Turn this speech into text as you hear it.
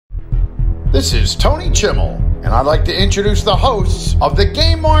This is Tony Chimmel, and I'd like to introduce the hosts of the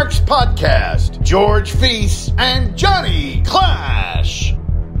Game Marks podcast, George Feis and Johnny Clash.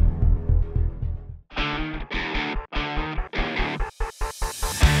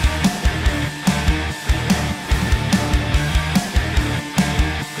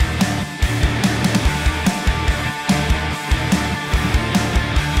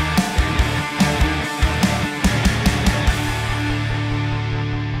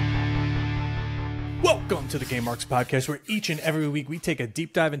 Welcome to the Game Marks podcast, where each and every week we take a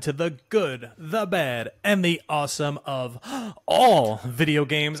deep dive into the good, the bad, and the awesome of all video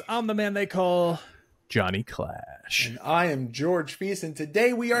games. I'm the man they call Johnny Clash. And I am George Feis, and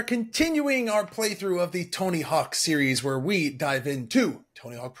today we are continuing our playthrough of the Tony Hawk series, where we dive into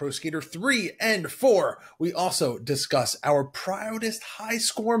Tony Hawk Pro Skater 3 and 4. We also discuss our proudest high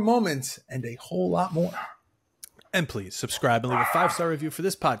score moments and a whole lot more. And please subscribe and leave a 5-star review for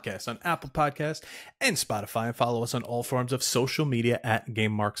this podcast on Apple Podcasts and Spotify, and follow us on all forms of social media at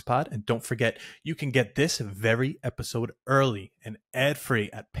Game Marks Pod. And don't forget, you can get this very episode early and ad-free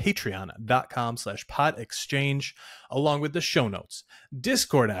at patreon.com/podexchange, along with the show notes,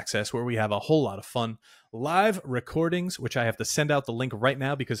 Discord access, where we have a whole lot of fun, live recordings, which I have to send out the link right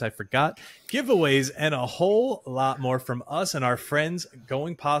now because I forgot, giveaways, and a whole lot more from us and our friends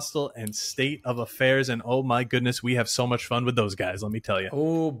Going Postal and State of Affairs. And oh my goodness, we have so much fun with those guys, let me tell you.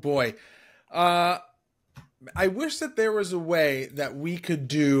 Oh boy. I wish that there was a way that we could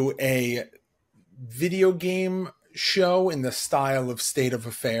do a video game show in the style of State of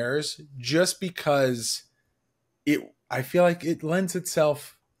Affairs, just because I feel like it lends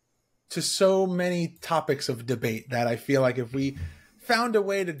itself to so many topics of debate that I feel like if we found a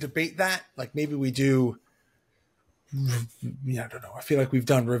way to debate that, like maybe we do, I don't know. I feel like we've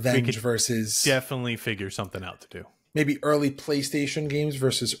done revenge versus definitely figure something out to do. Maybe early PlayStation games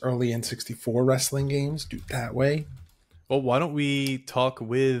versus early N64 wrestling games. Do it that way. Well, why don't we talk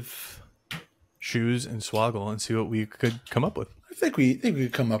with Shoes and Swoggle and see what we could come up with? I think we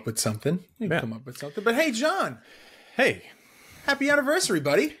could come up with something. But hey, John. Hey. Happy anniversary,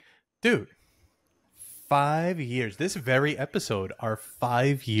 buddy. Dude, 5 years. This very episode, our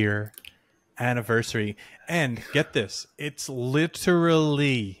 5-year anniversary. And get this, it's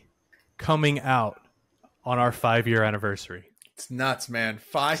literally coming out on our 5-year anniversary. It's nuts, man.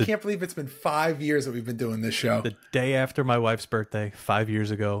 I can't believe it's been 5 years that we've been doing this show. The day after my wife's birthday, 5 years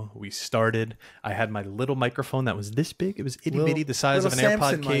ago, we started. I had my little microphone that was this big. It was itty bitty, the size of an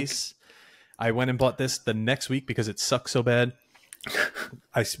AirPod case. I went and bought this the next week because it sucked so bad.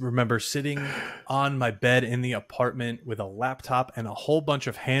 I remember sitting on my bed in the apartment with a laptop and a whole bunch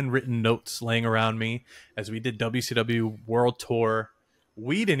of handwritten notes laying around me as we did WCW World Tour.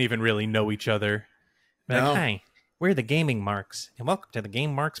 We didn't even really know each other. No. Like, hi, we're the Gaming Marks, and welcome to the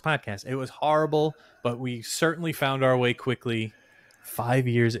Game Marks podcast. It was horrible, but we certainly found our way quickly. 5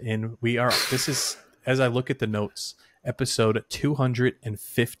 years in, this is, as I look at the notes, episode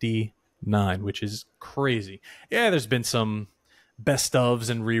 259, which is crazy. Yeah, there's been some best ofs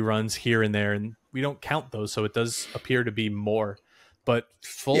and reruns here and there, and we don't count those, so it does appear to be more, but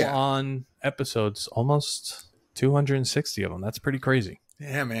full-on episodes, almost 260 of them. That's pretty crazy.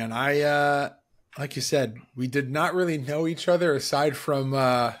 Yeah, man. I like you said, we did not really know each other aside from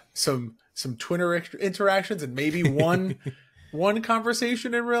some Twitter interactions and maybe one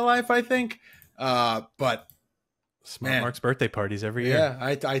conversation in real life, I think. But Smart Mark's birthday parties every year. Yeah,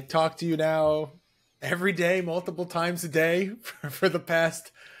 I talk to you now every day, multiple times a day for the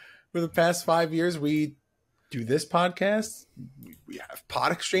past 5 years. We do this podcast. We have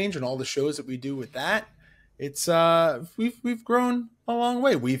Pod Exchange and all the shows that we do with that. It's we've grown a long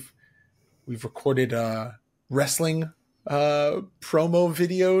way. We've recorded wrestling promo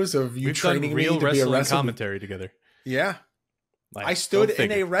videos of you training me to be a wrestling commentary together. Yeah, like, I stood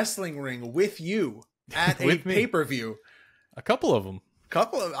in a wrestling ring with you at a pay-per-view. A couple of them.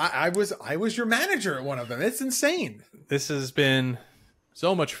 I was your manager at one of them. It's insane. This has been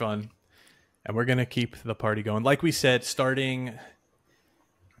so much fun, and we're gonna keep the party going. Like we said, starting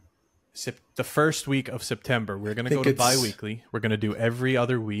the first week of September, we're gonna go to bi-weekly. We're gonna do every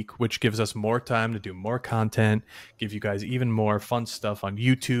other week, which gives us more time to do more content, give you guys even more fun stuff on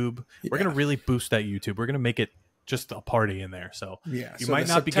YouTube. Yeah. We're gonna really boost that YouTube. We're gonna make it just a party in there. So yeah, you might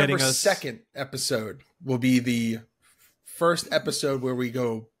not be getting us. Second episode will be the first episode where we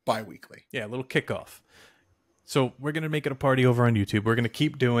go bi-weekly. Yeah, a little kickoff. So we're going to make it a party over on YouTube. We're going to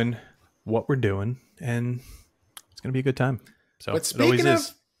keep doing what we're doing, and it's going to be a good time. So but speaking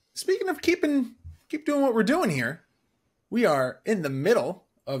of keep doing what we're doing here, we are in the middle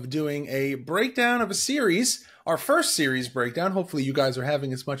of doing a breakdown of a series our first series breakdown. Hopefully you guys are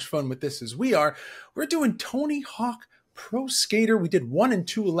having as much fun with this as we are. We're doing Tony Hawk Pro Skater. We did 1 and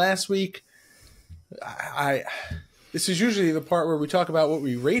 2 last week. This is usually the part where we talk about what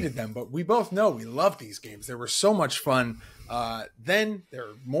we rated them, but we both know we love these games. They were so much fun then.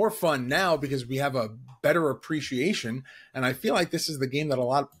 They're more fun now because we have a better appreciation. And I feel like this is the game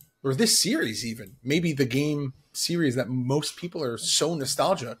that or this series even, maybe the game series that most people are so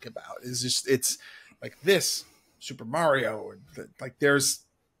nostalgic about. It's like this, Super Mario. Like there's,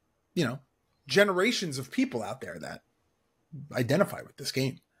 generations of people out there that identify with this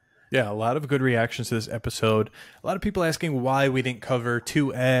game. Yeah, a lot of good reactions to this episode. A lot of people asking why we didn't cover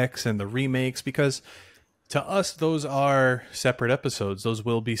 2X and the remakes, because to us, those are separate episodes. Those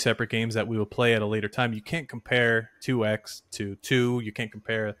will be separate games that we will play at a later time. You can't compare 2X to 2. You can't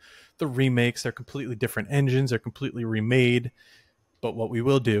compare the remakes. They're completely different engines. They're completely remade. But what we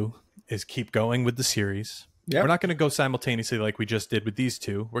will do is keep going with the series. Yep. We're not going to go simultaneously like we just did with these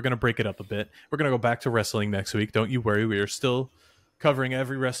two. We're going to break it up a bit. We're going to go back to wrestling next week. Don't you worry. We are still covering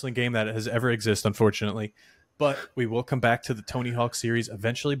every wrestling game that has ever existed, unfortunately. But we will come back to the Tony Hawk series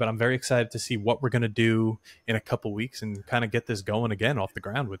eventually. But I'm very excited to see what we're going to do in a couple weeks and kind of get this going again off the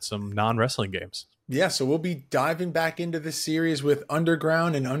ground with some non-wrestling games. Yeah, so we'll be diving back into this series with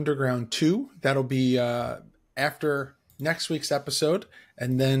Underground and Underground 2. That'll be after next week's episode.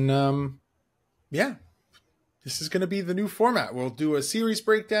 And then, this is going to be the new format. We'll do a series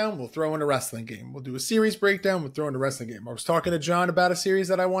breakdown. We'll throw in a wrestling game. We'll do a series breakdown. We'll throw in a wrestling game. I was talking to John about a series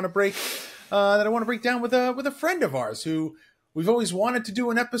that I want to break down with a friend of ours who we've always wanted to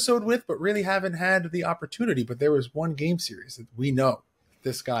do an episode with, but really haven't had the opportunity. But there was one game series that we know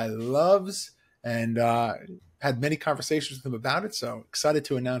this guy loves and had many conversations with him about it. So excited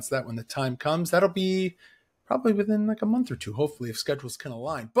to announce that when the time comes. That'll be probably within like a month or two, hopefully, if schedules can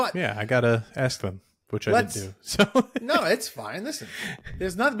align. But yeah, I got to ask them. Which I did do. So no, it's fine. Listen,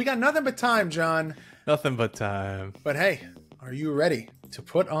 we got nothing but time, John. Nothing but time. But hey, are you ready to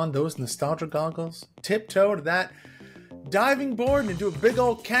put on those nostalgia goggles, tiptoe to that diving board, and do a big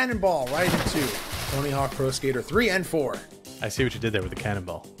old cannonball right into Tony Hawk Pro Skater 3 and 4? I see what you did there with the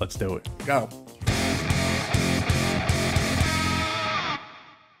cannonball. Let's do it. Go.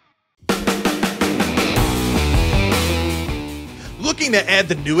 Looking to add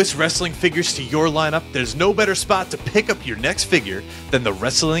the newest wrestling figures to your lineup? There's no better spot to pick up your next figure than the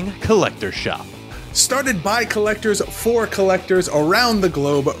Wrestling Collector Shop. Started by collectors for collectors around the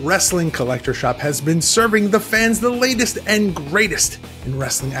globe, Wrestling Collector Shop has been serving the fans the latest and greatest in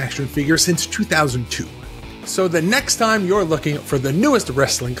wrestling action figures since 2002. So the next time you're looking for the newest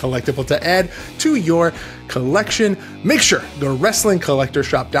wrestling collectible to add to your collection, make sure go to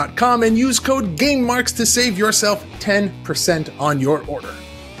WrestlingCollectorShop.com and use code GameMarks to save yourself 10% on your order.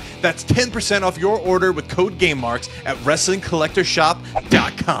 That's 10% off your order with code GameMarks at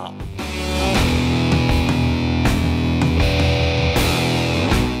WrestlingCollectorShop.com.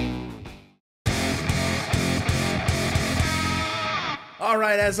 All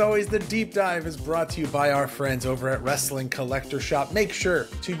right, as always, the deep dive is brought to you by our friends over at Wrestling Collector Shop. Make sure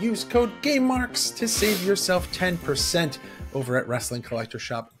to use code GameMarks to save yourself 10% over at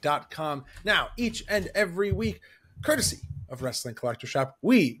WrestlingCollectorShop.com. Now, each and every week, courtesy of Wrestling Collector Shop,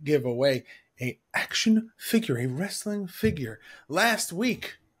 we give away a action figure, a wrestling figure. Last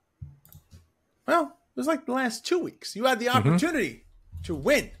week, well, it was like the last 2 weeks, you had the opportunity to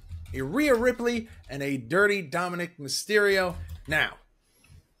win a Rhea Ripley and a Dirty Dominic Mysterio. Now,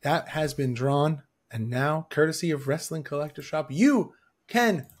 that has been drawn, and now, courtesy of Wrestling Collector Shop, you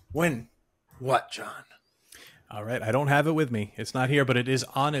can win what, John? All right, I don't have it with me. It's not here, but it is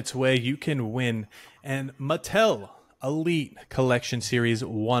on its way. You can win an Mattel Elite Collection Series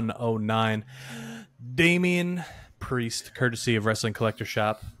 109 Damian Priest, courtesy of Wrestling Collector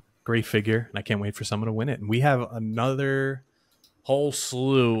Shop. Great figure, and I can't wait for someone to win it. And we have another whole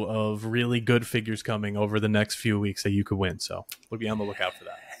slew of really good figures coming over the next few weeks that you could win. So we'll be on the lookout for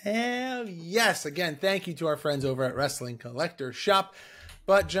that. Hell yes. Again, thank you to our friends over at Wrestling Collector Shop.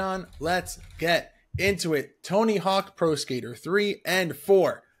 But John, let's get into it. Tony Hawk Pro Skater 3 and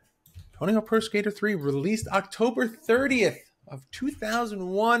 4. Tony Hawk Pro Skater 3 released October 30th of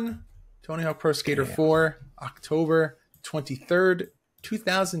 2001. Tony Hawk Pro Skater 4, October 23rd,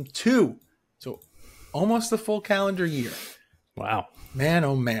 2002. So almost a full calendar year. Wow. Man,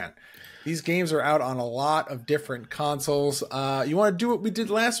 oh man. These games are out on a lot of different consoles. You want to do what we did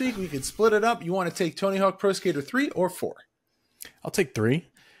last week? We could split it up. You want to take Tony Hawk Pro Skater 3 or 4? I'll take 3.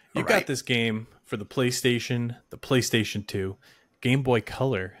 You got this game for the PlayStation 2, Game Boy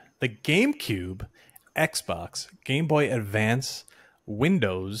Color, the GameCube, Xbox, Game Boy Advance,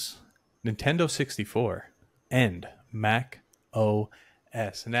 Windows, Nintendo 64. and Mac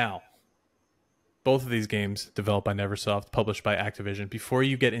OS. Now, both of these games developed by Neversoft, published by Activision. Before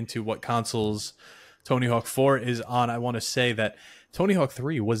you get into what consoles Tony Hawk 4 is on, I want to say that Tony Hawk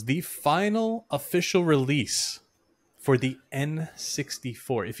 3 was the final official release for the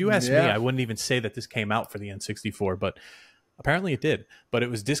N64. If you ask me, I wouldn't even say that this came out for the N64, but apparently it did. But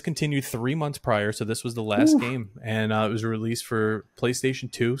it was discontinued 3 months prior, so this was the last game. And it was released for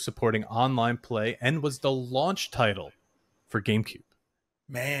PlayStation 2, supporting online play, and was the launch title for GameCube.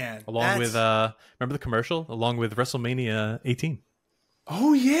 Man. Along with, remember the commercial? Along with WrestleMania 18.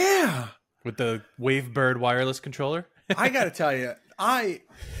 Oh, yeah. With the Wavebird wireless controller. I got to tell you,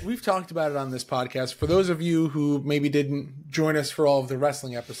 we've talked about it on this podcast. For those of you who maybe didn't join us for all of the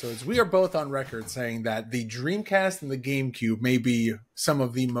wrestling episodes, we are both on record saying that the Dreamcast and the GameCube may be some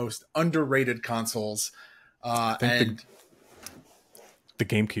of the most underrated consoles. The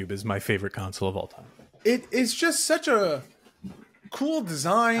GameCube is my favorite console of all time. It is just such a cool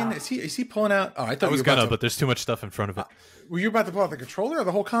design. Is he pulling out? Oh, I thought I was gonna, but there's too much stuff in front of it. Were you about to pull out the controller or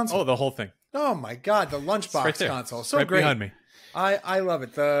the whole console? Oh, the whole thing. Oh my God, the lunchbox console, so great behind me. I love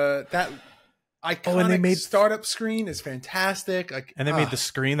it. That iconic startup screen is fantastic. And they made the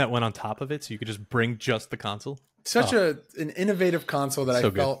screen that went on top of it, so you could just bring just the console. Such an innovative console that I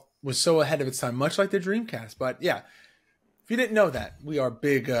felt was so ahead of its time, much like the Dreamcast. But yeah. If you didn't know that, we are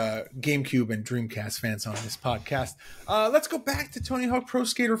big GameCube and Dreamcast fans on this podcast. Let's go back to Tony Hawk Pro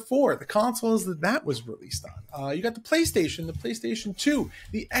Skater 4, the consoles that was released on. You got the PlayStation 2,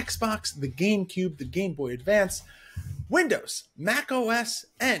 the Xbox, the GameCube, the Game Boy Advance, Windows, Mac OS,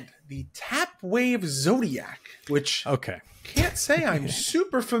 and the Tapwave Zodiac, which can't say I'm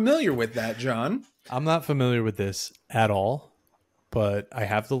super familiar with that, John. I'm not familiar with this at all, but I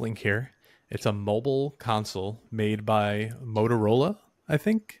have the link here. It's a mobile console made by Motorola, I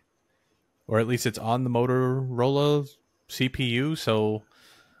think. Or at least it's on the Motorola CPU, so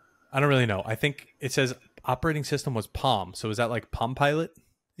I don't really know. I think it says operating system was Palm. So is that like Palm Pilot?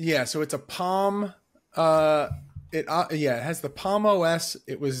 Yeah, so it's a Palm. It has the Palm OS.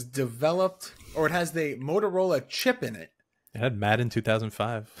 It was developed, or it has the Motorola chip in it. It had Madden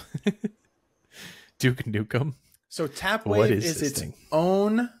 2005. Duke Nukem. So Tapwave is its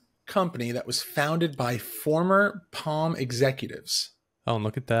own company that was founded by former Palm executives. Oh, and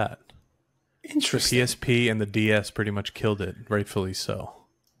look at that. Interesting. The PSP and the DS pretty much killed it, rightfully so.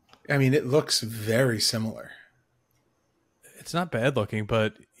 I mean, it looks very similar. It's not bad looking,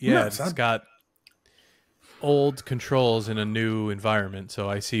 but yeah, it's got old controls in a new environment, so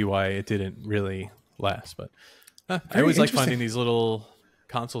I see why it didn't really last. But I always like finding these little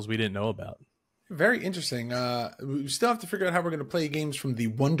consoles we didn't know about. Very interesting. We still have to figure out how we're going to play games from the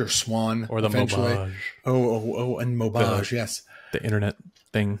Wonder Swan. Or the eventually. Mobage. Oh, and Mobage, yes. The internet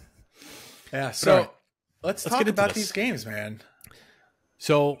thing. Yeah, so let's talk about these games, man.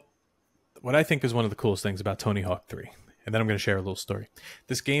 So what I think is one of the coolest things about Tony Hawk 3, and then I'm going to share a little story.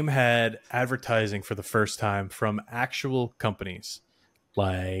 This game had advertising for the first time from actual companies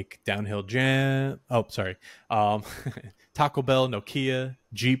like Downhill Jam. Oh, sorry. Taco Bell, Nokia,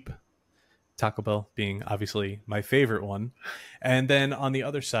 Jeep. Taco Bell being obviously my favorite one. And then on the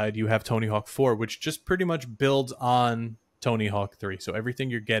other side, you have Tony Hawk 4, which just pretty much builds on Tony Hawk 3. So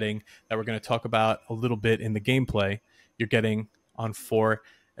everything you're getting that we're going to talk about a little bit in the gameplay, you're getting on 4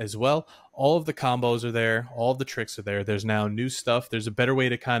 as well. All of the combos are there. All of the tricks are there. There's now new stuff. There's a better way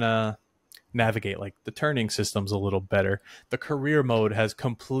to kind of navigate, like the turning system's a little better. The career mode has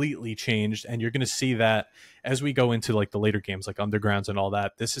completely changed, and you're going to see that as we go into like the later games like Undergrounds and all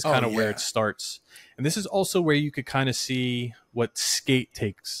that. This is kind of where it starts, and this is also where you could kind of see what Skate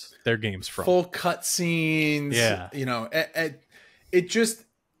takes their games from. Full cutscenes. You know, it just,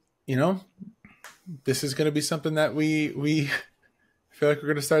 you know, this is going to be something that we feel like we're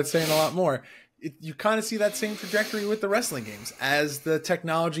going to start saying a lot more. You kind of see that same trajectory with the wrestling games. As the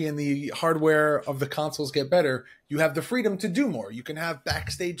technology and the hardware of the consoles get better, you have the freedom to do more. You can have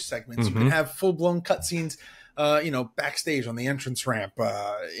backstage segments. You can have full-blown cutscenes, backstage on the entrance ramp,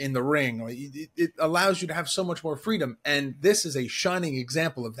 in the ring. It allows you to have so much more freedom. And this is a shining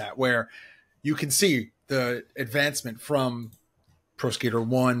example of that, where you can see the advancement from Pro Skater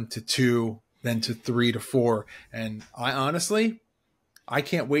 1 to 2, then to 3 to 4. And I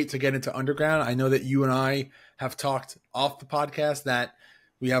can't wait to get into Underground. I know that you and I have talked off the podcast that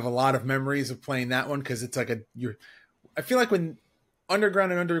we have a lot of memories of playing that one, because it's like I feel like when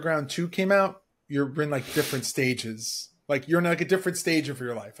Underground and Underground 2 came out, you're in like different stages. Like you're in like a different stage of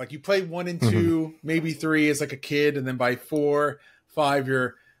your life. Like you play 1 and 2, maybe 3 as like a kid, and then by 4, 5 you're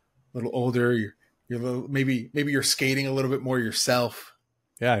a little older. You're a little, maybe you're skating a little bit more yourself.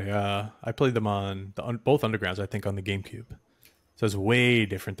 Yeah, I played them on both Undergrounds, I think, on the GameCube. So it's way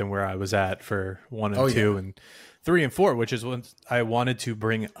different than where I was at for 1 and 2 and 3 and 4, which is when I wanted to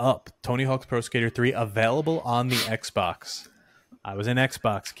bring up. Tony Hawk's Pro Skater 3 available on the Xbox. I was an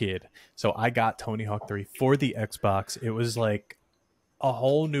Xbox kid, so I got Tony Hawk 3 for the Xbox. It was like a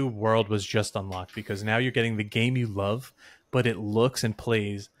whole new world was just unlocked because now you're getting the game you love, but it looks and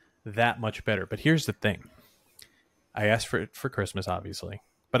plays that much better. But here's the thing. I asked for it for Christmas, obviously.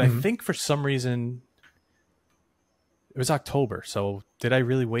 But I think for some reason it was October. So did I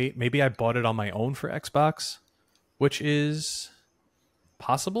really wait? Maybe I bought it on my own for Xbox, which is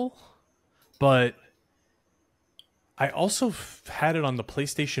possible. But I also had it on the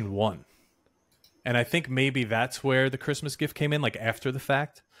PlayStation 1. And I think maybe that's where the Christmas gift came in, like after the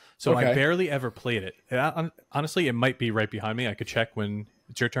fact. So I barely ever played it. Honestly, it might be right behind me. I could check when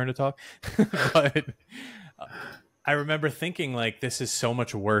it's your turn to talk. But I remember thinking, like, this is so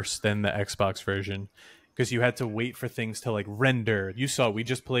much worse than the Xbox version because you had to wait for things to, like, render. You saw, we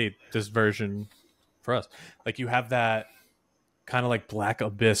just played this version for us. Like, you have that kind of, like, black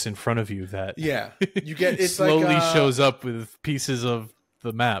abyss in front of you that you get it slowly shows up with pieces of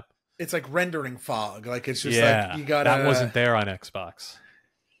the map. It's like rendering fog. Like, it's just like you got that wasn't there on Xbox.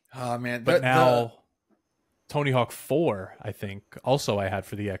 Oh, man. But now, Tony Hawk 4, I think, also I had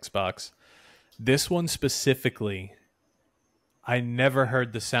for the Xbox. This one specifically, I never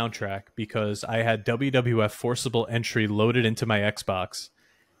heard the soundtrack because I had WWF Forcible Entry loaded into my Xbox,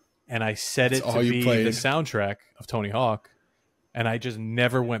 and I set it to be the soundtrack of Tony Hawk, and I just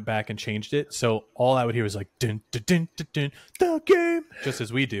never went back and changed it. So all I would hear was like, dun, dun, dun, dun, dun, the game, just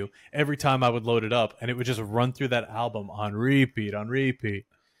as we do. Every time I would load it up, and it would just run through that album on repeat, on repeat.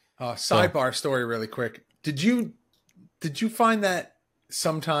 Sidebar story really quick. Did you find that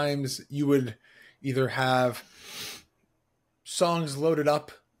sometimes you would either have songs loaded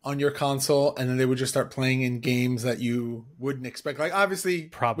up on your console and then they would just start playing in games that you wouldn't expect? Like, obviously,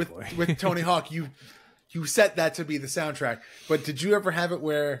 probably with Tony Hawk, you set that to be the soundtrack. But did you ever have it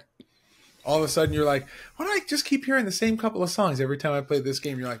where all of a sudden you're like, why do I just keep hearing the same couple of songs every time I play this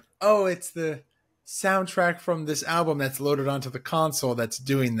game? You're like, oh, it's the soundtrack from this album that's loaded onto the console that's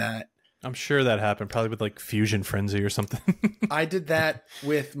doing that. I'm sure that happened, probably with like Fusion Frenzy or something. I did that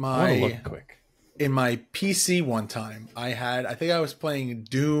with in my PC one time. I think I was playing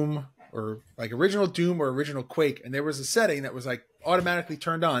Doom or like original Doom or original Quake, and there was a setting that was like automatically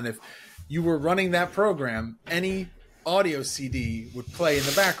turned on. If you were running that program, any audio CD would play in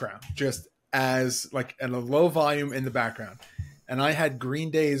the background, just as like at a low volume in the background. And I had Green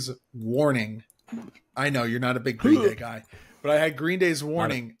Day's Warning. I know you're not a big Green Day guy. But I had Green Day's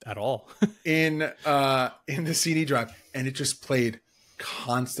Warning at all in the CD drive, and it just played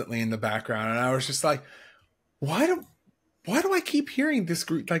constantly in the background. And I was just like, why do I keep hearing this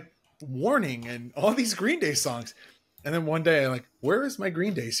like Warning and all these Green Day songs? And then one day I'm like, where is my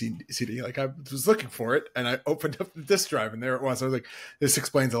Green Day CD? Like, I was looking for it, and I opened up the disc drive, and there it was. I was like, this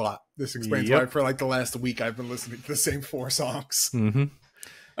explains a lot. This explains why for like the last week I've been listening to the same 4 songs. Mm-hmm.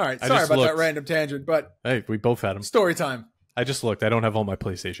 All right, sorry about that random tangent, but hey, we both had them. Story time. I just looked. I don't have all my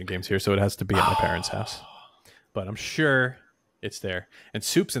PlayStation games here, so it has to be at my parents' house. But I'm sure it's there. And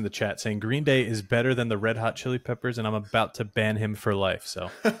Soup's in the chat saying Green Day is better than the Red Hot Chili Peppers, and I'm about to ban him for life.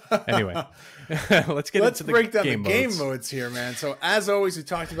 So anyway, let's break down the game modes here, man. So as always, we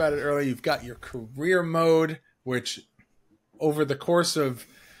talked about it earlier. You've got your career mode, which over the course of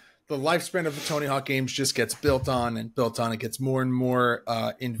the lifespan of the Tony Hawk games just gets built on. It gets more and more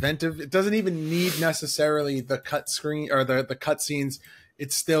inventive. It doesn't even need necessarily the cut screen or the cut scenes.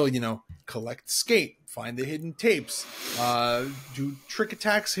 It's still, collect skate, find the hidden tapes, do trick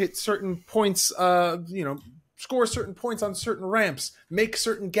attacks, hit certain points, score certain points on certain ramps, make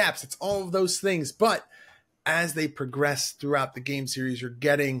certain gaps. It's all of those things. But as they progress throughout the game series, you're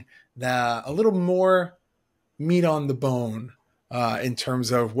getting a little more meat on the bone. In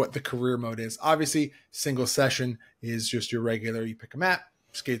terms of what the career mode is. Obviously, single session is just your regular, you pick a map,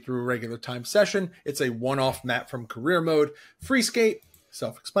 skate through a regular time session. It's a one-off map from career mode. Free skate,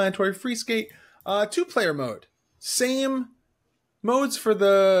 self-explanatory, free skate. 2-player mode. Same modes for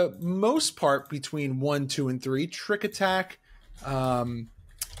the most part between 1, 2, and 3. Trick attack,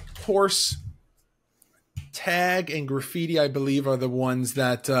 horse, tag, and graffiti, I believe, are the ones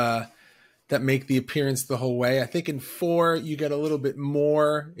that make the appearance the whole way. I think in 4, you get a little bit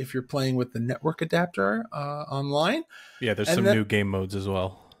more if you're playing with the network adapter online. Yeah, there's some new game modes as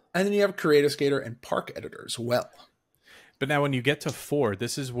well. And then you have Creative Skater and Park Editor as well. But now when you get to 4,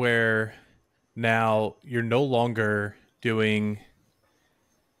 this is where now you're no longer doing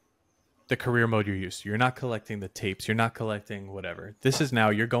the career mode you're used to. You're not collecting the tapes. You're not collecting whatever. This is now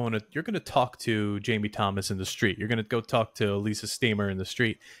you're going to talk to Jamie Thomas in the street. You're going to go talk to Lisa Steamer in the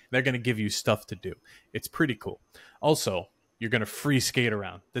street. They're going to give you stuff to do. It's pretty cool. Also, you're going to free skate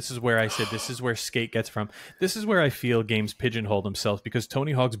around. This is where I said this is where skate gets from. This is where I feel games pigeonhole themselves because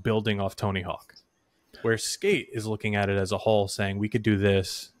Tony Hawk's building off Tony Hawk. Where skate is looking at it as a whole saying we could do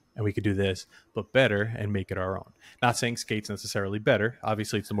this and we could do this, but better and make it our own. Not saying skate's necessarily better.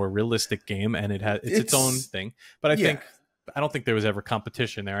 Obviously, it's a more realistic game and it's its own thing. But I don't think there was ever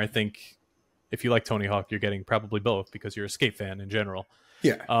competition there. I think if you like Tony Hawk, you're getting probably both because you're a skate fan in general.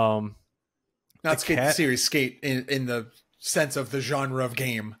 Yeah. Not skate the series, skate in the sense of the genre of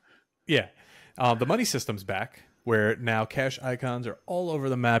game. Yeah. The money system's back, where now cash icons are all over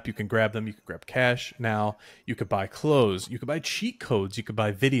the map. You can grab them. You can grab cash. Now you could buy clothes. You could buy cheat codes. You could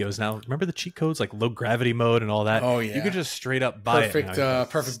buy videos. Now, remember the cheat codes like low gravity mode and all that? Oh, yeah. You could just straight up buy perfect, it.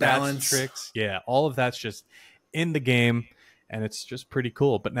 Perfect balance. Tricks. Yeah, all of that's just in the game, and it's just pretty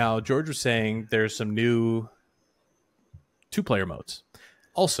cool. But now George was saying there's some new 2-player modes.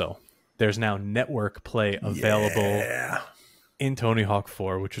 Also, there's now network play available in Tony Hawk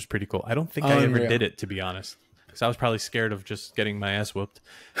 4, which was pretty cool. I don't think I ever did it, to be honest. Because I was probably scared of just getting my ass whooped.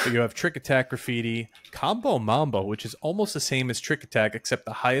 But you have Trick Attack Graffiti, Combo Mambo, which is almost the same as Trick Attack, except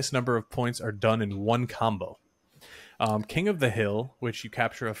the highest number of points are done in one combo. King of the Hill, which you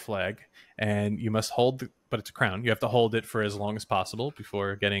capture a flag, and you must hold, but it's a crown. You have to hold it for as long as possible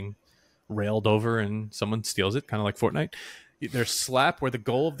before getting railed over and someone steals it, kind of like Fortnite. There's Slap, where the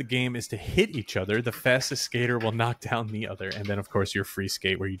goal of the game is to hit each other. The fastest skater will knock down the other. And then, of course, your free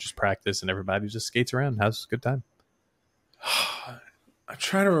skate, where you just practice and everybody just skates around and has a good time. I'm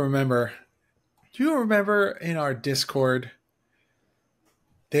trying to remember. Do you remember in our Discord,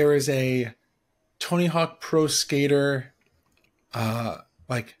 there is a Tony Hawk Pro Skater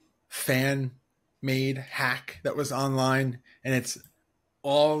like fan-made hack that was online, and it's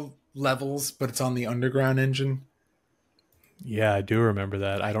all levels, but it's on the Underground engine? Yeah, I do remember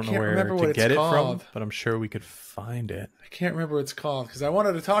that. I don't know where to get it from, but I'm sure we could find it. I can't remember what it's called because I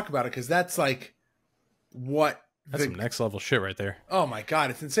wanted to talk about it because that's like what... That's some next level shit right there. Oh my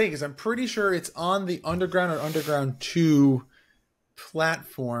God, it's insane because I'm pretty sure it's on the Underground or Underground 2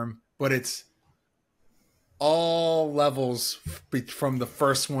 platform, but it's all levels from the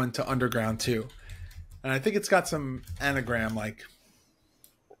first one to Underground 2. And I think it's got some anagram like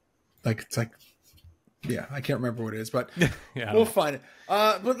it's like... Yeah, I can't remember what it is, but we'll find it.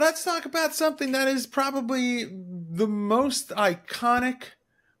 But let's talk about something that is probably the most iconic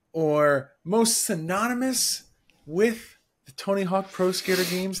or most synonymous with the Tony Hawk Pro Skater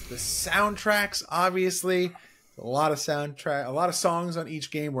games. The soundtracks, obviously. A lot of songs on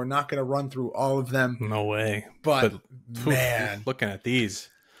each game. We're not going to run through all of them. No way. But man, looking at these,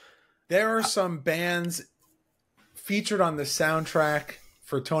 there are some bands featured on the soundtrack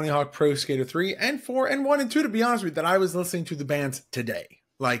for Tony Hawk Pro Skater 3 and 4 and 1 and 2, to be honest with you, that I was listening to the bands today.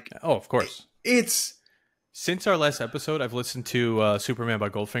 Like, oh, of course. It's... Since our last episode, I've listened to Superman by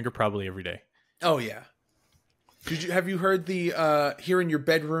Goldfinger probably every day. Oh, yeah. Have you heard the Here in Your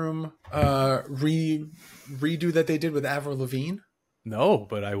Bedroom redo that they did with Avril Lavigne? No,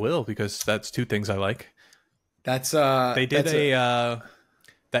 but I will, because that's two things I like. That's they did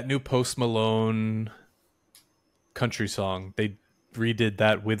that new Post Malone country song. They redid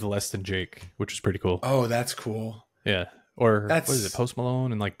that with Less Than Jake, which is pretty cool. Oh, that's cool. Yeah. Or what is it, Post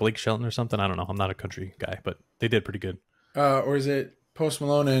Malone and like Blake Shelton or something? I don't know. I'm not a country guy, but they did pretty good. Or is it Post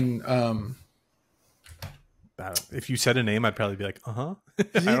Malone and if you said a name, I'd probably be like, uh-huh.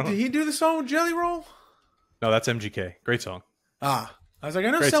 Did he do the song with Jelly Roll? No, that's MGK. Great song. Ah. I was like,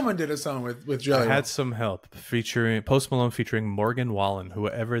 I know someone did a song with Jelly Roll. I had some help featuring Post Malone featuring Morgan Wallen,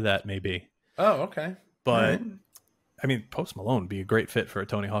 whoever that may be. Oh, okay. But I mean, Post Malone would be a great fit for a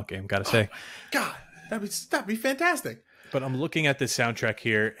Tony Hawk game, gotta say. God, that'd be fantastic. But I'm looking at this soundtrack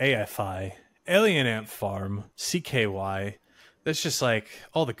here: AFI, Alien Ant Farm, CKY. That's just like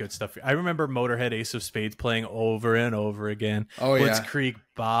all the good stuff. I remember Motorhead, Ace of Spades playing over and over again. Oh yeah, Blitzkrieg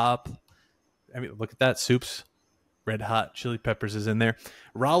Bop. I mean, look at that. Soups, Red Hot Chili Peppers is in there.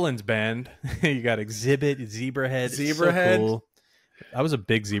 Rollins Band. You got Exhibit, Zebrahead. Zebrahead. So cool. I was a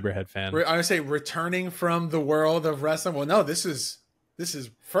big Zebrahead fan. I would say returning from the world of wrestling. Well, no, this is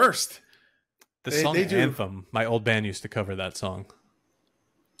first. The song Anthem, my old band used to cover that song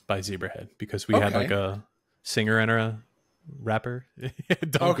by Zebrahead because we had like a singer and a rapper.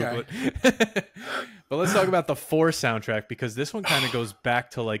 Don't Google it. But let's talk about the 4 soundtrack because this one kind of goes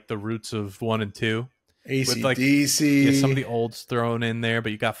back to like the roots of 1 and 2. AC/DC. Like, some of the olds thrown in there,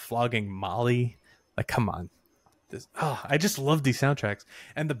 but you got Flogging Molly. Like, come on. I just love these soundtracks.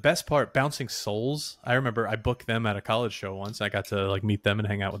 And the best part, Bouncing Souls. I remember I booked them at a college show once. I got to like meet them and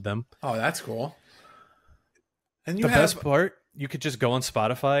hang out with them. Oh, that's cool. And the best part, you could just go on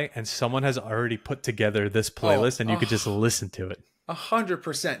Spotify and someone has already put together this playlist and you could just listen to it.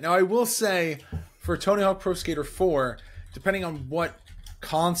 100%. Now, I will say for Tony Hawk Pro Skater 4, depending on what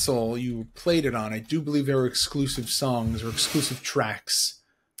console you played it on, I do believe there were exclusive songs or exclusive tracks.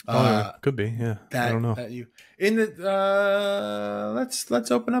 Could be, yeah. I don't know. That you in the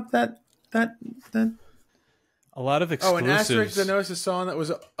let's open up that. A lot of exclusives. Oh, and asterisk, I noticed a song that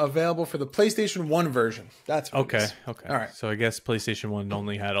was available for the PlayStation 1 version. That's what okay. It is. Okay. All right. So I guess PlayStation 1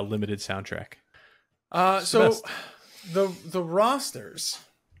 only had a limited soundtrack. So the rosters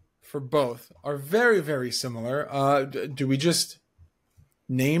for both are very, very similar. Do we just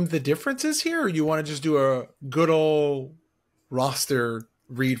name the differences here, or you want to just do a good old roster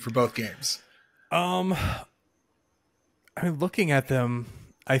read for both games? I mean, looking at them,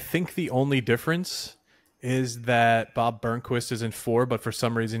 I think the only difference is that Bob Burnquist is in 4, but for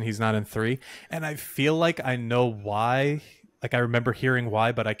some reason he's not in 3. And I feel like I know why. Like I remember hearing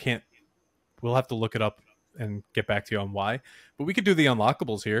why, but I can't. We'll have to look it up and get back to you on why. But we could do the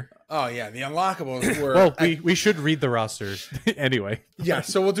unlockables here. Oh yeah, the unlockables were. Well, we should read the rosters anyway. Yeah,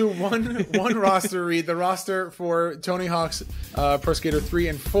 so we'll do one roster read. The roster for Tony Hawk's Pro Skater 3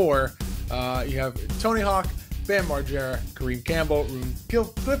 and 4. You have Tony Hawk, Bam Margera, Kareem Campbell, Rune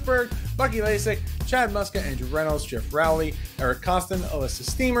Clifford, Bucky Lasik, Chad Muska, Andrew Reynolds, Jeff Rowley, Eric Costin, Alyssa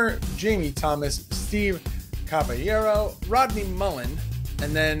Steamer, Jamie Thomas, Steve Caballero, Rodney Mullen,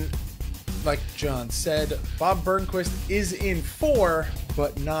 and then, like John said, Bob Burnquist is in 4,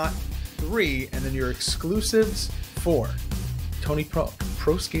 but not 3. And then your exclusives for Tony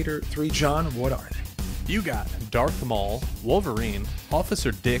Pro Skater 3. John, what are they? You got Darth Maul, Wolverine,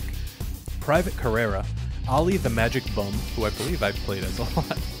 Officer Dick, Private Carrera, Ollie the Magic Bum, who I believe I've played as a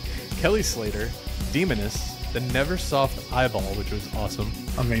lot, Kelly Slater, Demoness, the Neversoft Eyeball, which was awesome,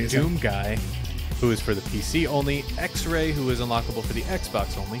 Amazing, Doom Guy, who is for the PC only, X-Ray, who is unlockable for the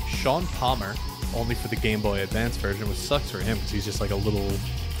Xbox only, Sean Palmer, only for the Game Boy Advance version, which sucks for him because he's just like a little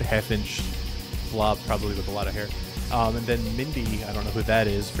half-inch blob, probably with a lot of hair. And then Mindy, I don't know who that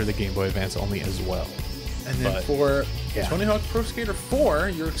is, for the Game Boy Advance only as well. And then for Tony Hawk Pro Skater 4,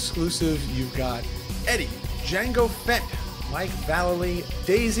 your exclusive, you've got Eddie, Django Fett, Mike Vallely,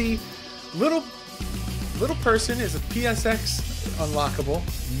 Daisy, Little Person is a PSX unlockable.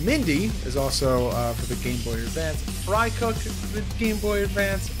 Mindy is also for the Game Boy Advance. Fry Cook for the Game Boy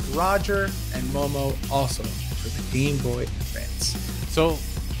Advance. Roger and Momo also for the Game Boy Advance. So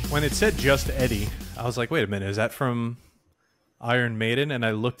when it said just Eddie, I was like, wait a minute, is that from Iron Maiden? And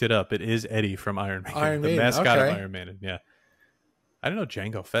I looked it up. It is Eddie from Iron Maiden. The mascot of Iron Maiden, yeah. I didn't know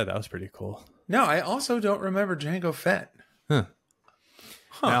Django Fett. That was pretty cool. No, I also don't remember Django Fett. Huh.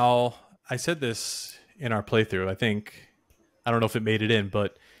 Now, I said this in our playthrough. I don't know if it made it in,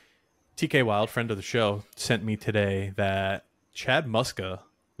 but TK Wild, friend of the show, sent me today that Chad Muska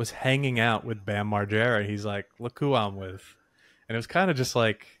was hanging out with Bam Margera. He's like, look who I'm with. And it was kind of just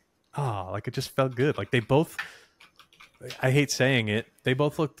like, like it just felt good. Like they both, I hate saying it, they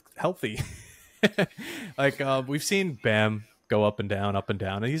both looked healthy. Like we've seen Bam go up and down,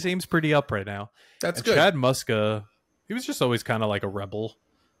 and he seems pretty up right now. That's good. Chad Muska, he was just always kind of like a rebel.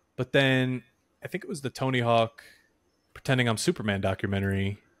 But then I think it was the Tony Hawk Pretending I'm Superman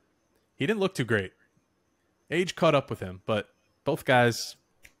documentary. He didn't look too great. Age caught up with him, but both guys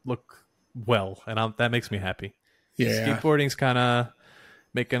look well, and that makes me happy. Yeah, skateboarding's kind of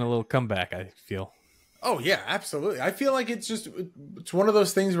making a little comeback, I feel. Oh yeah, absolutely. I feel like it's one of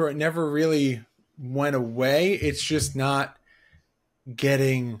those things where it never really went away. It's just not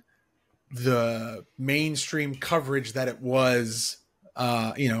getting the mainstream coverage that it was,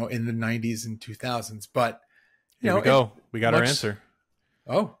 in the 90s and 2000s. But here we go. We got our answer.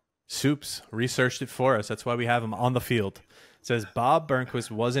 Oh, Soups researched it for us. That's why we have him on the field. It says Bob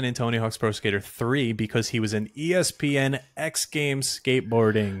Burnquist wasn't in Tony Hawk's Pro Skater 3 because he was in ESPN X Games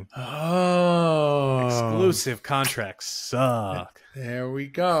skateboarding. Oh. Exclusive contracts suck. There we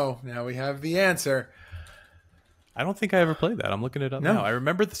go. Now we have the answer. I don't think I ever played that. I'm looking it up now. I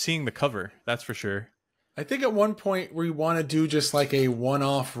remember seeing the cover. That's for sure. I think at one point we want to do just like a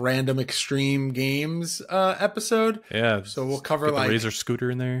one-off random extreme games episode. Yeah. So we'll cover like the Razor Scooter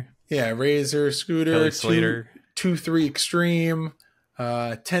in there. Yeah, Razor Scooter, Kelly Slater, 2-3 Extreme,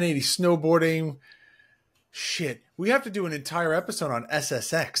 1080 snowboarding. Shit, we have to do an entire episode on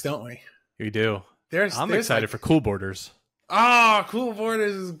SSX, don't we? We do. I'm excited for Cool Borders. Ah, Cool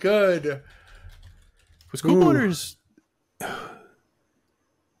Borders is good. Was Cool Borders?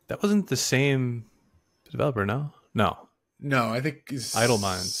 That wasn't the same developer, no? No. No, I think it's Idle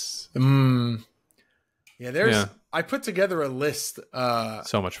Minds. Yeah, I put together a list.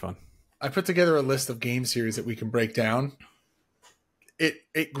 So much fun. I put together a list of game series that we can break down.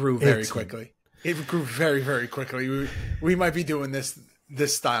 It grew very quickly. It grew very, very quickly. We might be doing this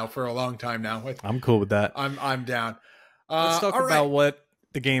style for a long time now. I'm cool with that. I'm down. Let's talk about what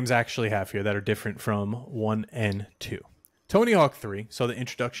the games actually have here that are different from 1 and 2. Tony Hawk 3, so the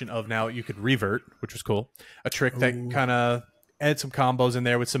introduction of now you could revert, which was cool. A trick that kind of add some combos in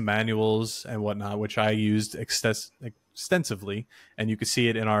there with some manuals and whatnot, which I used extensively, and you could see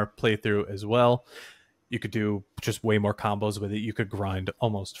it in our playthrough as well. You could do just way more combos with it. You could grind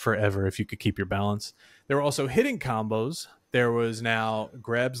almost forever if you could keep your balance. There were also hidden combos. There was now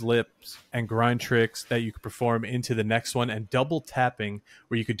grabs, lips, and grind tricks that you could perform into the next one, and double tapping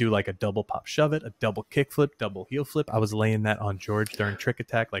where you could do like a double pop shove it, a double kick flip, double heel flip. I was laying that on George during trick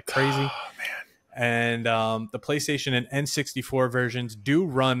attack like crazy. Oh, man. And the PlayStation and N64 versions do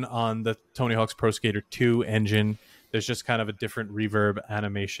run on the Tony Hawk's Pro Skater 2 engine. There's just kind of a different reverb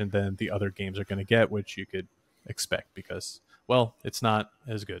animation than the other games are going to get, which you could expect because, well, it's not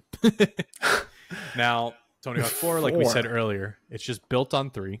as good. Now, Tony Hawk 4, like we said earlier, it's just built on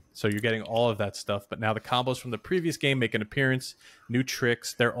 3, so you're getting all of that stuff. But now the combos from the previous game make an appearance, new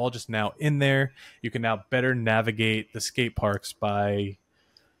tricks, they're all just now in there. You can now better navigate the skate parks by,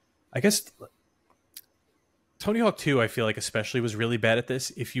 I guess... Tony Hawk 2, I feel like especially was really bad at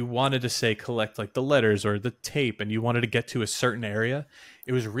this. If you wanted to say collect like the letters or the tape and you wanted to get to a certain area,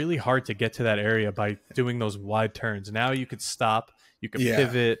 it was really hard to get to that area by doing those wide turns. Now you could stop, you could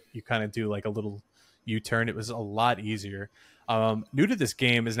pivot, you kind of do like a little U-turn. It was a lot easier. New to this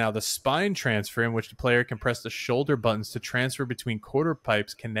game is now the spine transfer, in which the player can press the shoulder buttons to transfer between quarter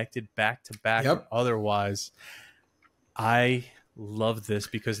pipes connected back to back. Or otherwise, I love this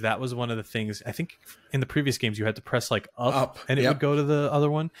because that was one of the things I think in the previous games you had to press like up and it would go to the other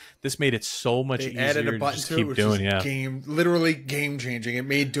one. This made it so much easier. Added a button to it, which is literally game changing. It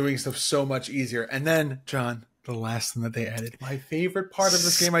made doing stuff so much easier. And then, John, the last thing that they added, my favorite part of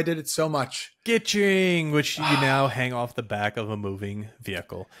this game, I did it so much, skitching, which you now hang off the back of a moving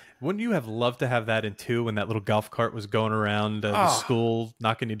vehicle. Wouldn't you have loved to have that in 2 when that little golf cart was going around the school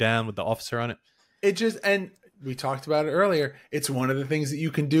knocking you down with the officer on it? It just, and we talked about it earlier. It's one of the things that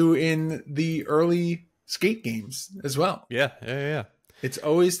you can do in the early skate games as well. Yeah. It's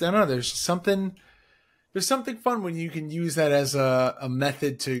always, I don't know, there's something fun when you can use that as a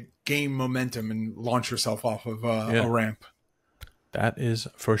method to gain momentum and launch yourself off of a ramp. That is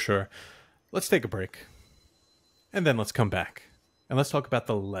for sure. Let's take a break. And then let's come back. And let's talk about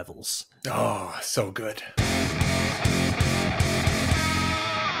the levels. Oh, so good.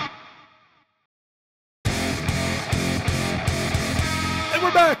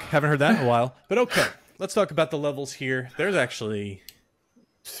 We're back. Haven't heard that in a while, but okay. Let's talk about the levels here. There's actually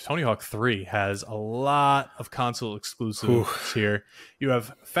Tony Hawk 3 has a lot of console exclusives here. You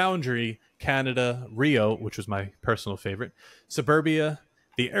have Foundry, Canada, Rio, which was my personal favorite, Suburbia,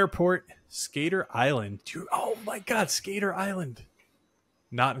 the airport, Skater Island. Dude, oh my God, Skater Island.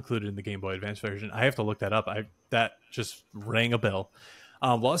 Not included in the Game Boy Advance version. I have to look that up. That just rang a bell.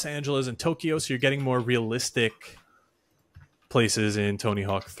 Los Angeles and Tokyo, so you're getting more realistic places in Tony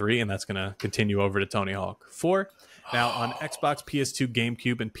Hawk 3, and that's going to continue over to Tony Hawk 4. Now on Xbox, PS2,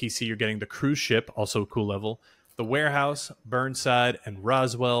 GameCube, and PC, you're getting the cruise ship, also a cool level, the warehouse, Burnside, and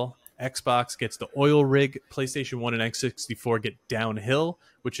Roswell. Xbox gets the oil rig. PlayStation 1 and N64 get Downhill,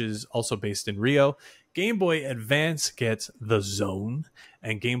 which is also based in Rio. Game Boy Advance gets The Zone,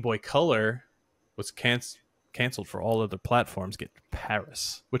 and Game Boy Color was canceled for all other platforms, get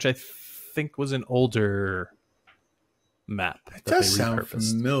Paris, which I think was an older map. It does sound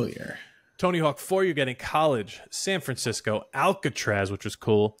familiar. Tony Hawk 4, you're getting College, San Francisco, Alcatraz, which was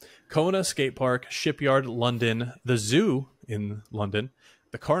cool, Kona Skate Park, Shipyard, London, the Zoo in London,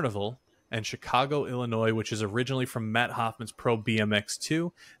 the Carnival, and Chicago, Illinois, which is originally from Matt Hoffman's Pro BMX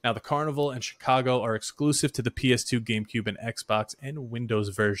 2. Now, the Carnival and Chicago are exclusive to the PS2, GameCube, and Xbox and Windows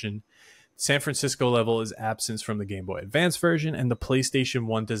version. San Francisco level is absent from the Game Boy Advance version, and the PlayStation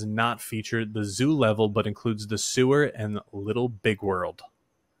 1 does not feature the zoo level, but includes the sewer and Little Big World.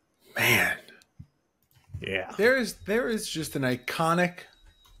 Man. Yeah. There is just an iconic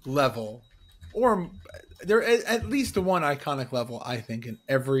level, or there is at least one iconic level, I think, in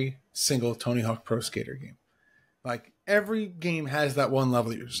every single Tony Hawk Pro Skater game. Like, every game has that one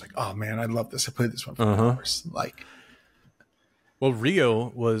level you're just like, oh man, I love this. I played this one for hours. Like, well, Rio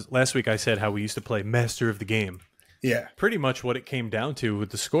was, last week I said how we used to play Master of the Game. Yeah. Pretty much what it came down to with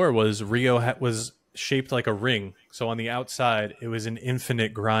the score was Rio was shaped like a ring. So on the outside, it was an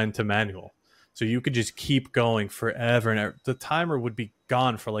infinite grind to manual. So you could just keep going forever, and the timer would be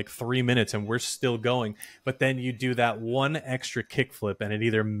gone for like 3 minutes and we're still going. But then you do that one extra kickflip and it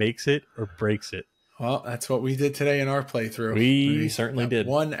either makes it or breaks it. Well, that's what we did today in our playthrough. We certainly did.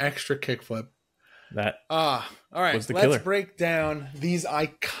 One extra kickflip. All right, was the let's killer. break down these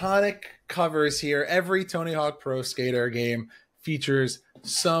iconic covers here. Every Tony Hawk Pro Skater game features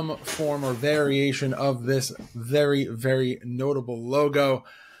some form or variation of this very, very notable logo.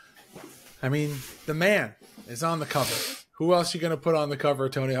 I mean, the man is on the cover. Who else are you going to put on the cover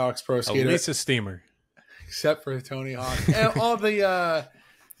of Tony Hawk's Pro Skater? Elisa Steamer. Except for Tony Hawk. And all the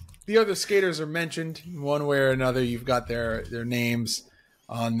other skaters are mentioned one way or another. You've got their names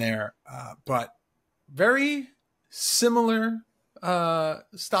on there. But very similar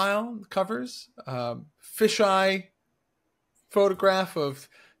style covers. Fisheye photograph of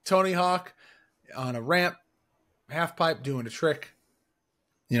Tony Hawk on a ramp, half pipe doing a trick.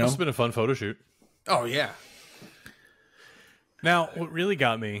 You know, Must have been a fun photo shoot. Oh yeah. Now, what really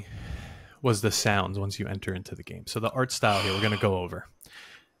got me was the sounds once you enter into the game. So the art style here, we're going to go over.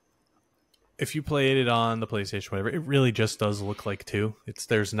 If you played it on the PlayStation, whatever, it really just does look like 2.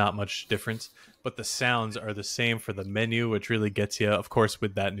 There's not much difference, but the sounds are the same for the menu, which really gets you, of course,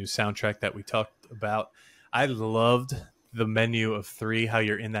 with that new soundtrack that we talked about. I loved the menu of 3, how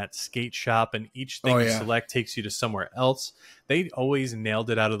you're in that skate shop and each thing you select takes you to somewhere else. They always nailed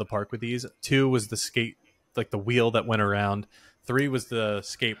it out of the park with these. 2 was the skate, like the wheel that went around. 3 was the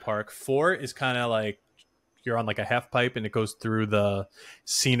skate park. 4 is kind of like you're on like a half pipe and it goes through the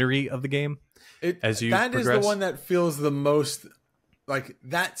scenery of the game. As you progress. Is the one that feels the most like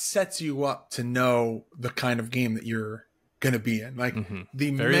that sets you up to know the kind of game that you're going to be in. Like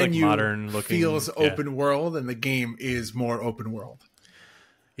the very menu like modern looking, feels open world and the game is more open world.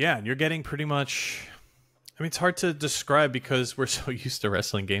 Yeah, and you're getting pretty much, I mean, it's hard to describe because we're so used to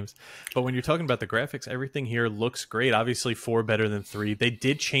wrestling games. But when you're talking about the graphics, everything here looks great. Obviously 4 better than 3. They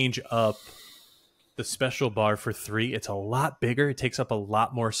did change up the special bar for 3. It's a lot bigger. It takes up a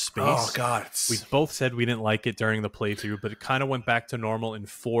lot more space. Oh god, we both said we didn't like it during the playthrough, but it kind of went back to normal in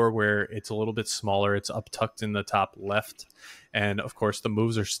 4 where it's a little bit smaller. It's up tucked in the top left, and of course the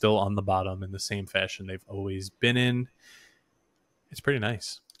moves are still on the bottom in the same fashion they've always been in. It's pretty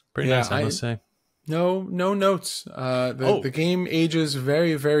nice. I must say. No notes. The game ages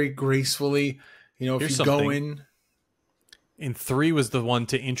very, very gracefully. You know, if you go in. In 3 was the one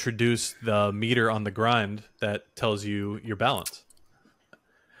to introduce the meter on the grind that tells you your balance.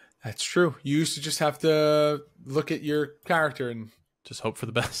 That's true. You used to just have to look at your character and just hope for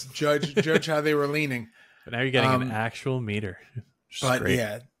the best. judge how they were leaning. But now you're getting an actual meter. But great.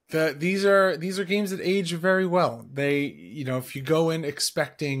 Yeah, these are games that age very well. They, you know, if you go in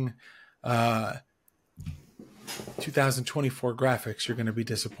expecting 2024 graphics, you're going to be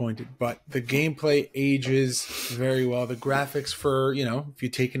disappointed. But the gameplay ages very well. The graphics, for, you know, if you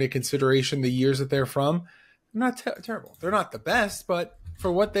take into consideration the years that they're from, they're not terrible. They're not the best, but for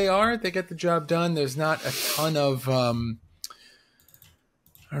what they are, they get the job done. There's not a ton of I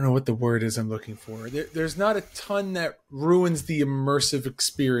don't know what the word is I'm looking for. There's not a ton that ruins the immersive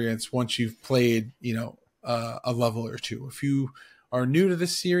experience once you've played, you know, a level or 2. If you are new to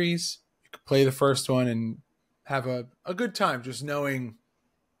this series, you can play the first one and have a good time just knowing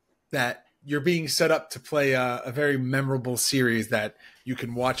that you're being set up to play a very memorable series that you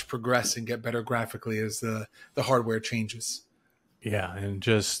can watch progress and get better graphically as the hardware changes. Yeah, and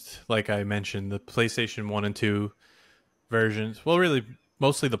just like I mentioned, the PlayStation 1 and 2 versions, well, really,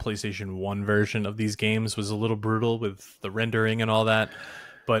 mostly the PlayStation 1 version of these games was a little brutal with the rendering and all that.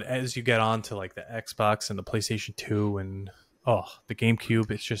 But as you get on to like the Xbox and the PlayStation 2 and the GameCube,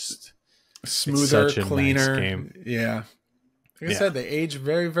 it's just smoother, cleaner. Nice game. Yeah. Like I said, they age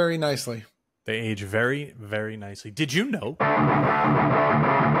very, very nicely. They age very, very nicely. Did you know?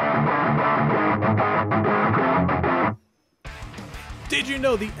 Did you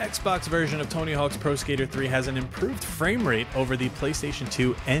know the Xbox version of Tony Hawk's Pro Skater 3 has an improved frame rate over the PlayStation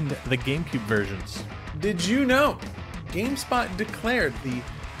 2 and the GameCube versions? Did you know GameSpot declared the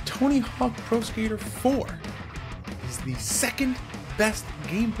Tony Hawk Pro Skater 4 is the second best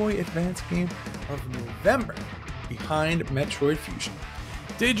Game Boy Advance game of November, behind Metroid Fusion?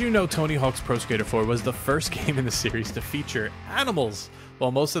 Did you know Tony Hawk's Pro Skater 4 was the first game in the series to feature animals?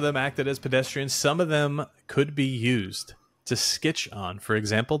 While most of them acted as pedestrians, some of them could be used to skitch on. For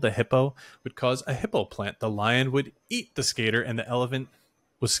example, the hippo would cause a hippo plant. The lion would eat the skater, and the elephant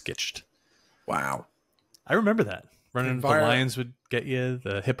was skitched. Wow. I remember that. The lions would get you.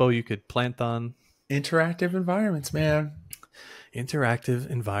 The hippo you could plant on. Interactive environments, man. Interactive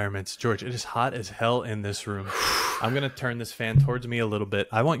environments. George, it is hot as hell in this room. I'm going to turn this fan towards me a little bit.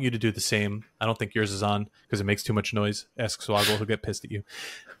 I want you to do the same. I don't think yours is on because it makes too much noise. Ask Swoggle. He'll get pissed at you.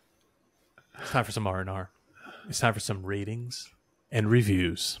 It's time for some R&R. It's time for some ratings and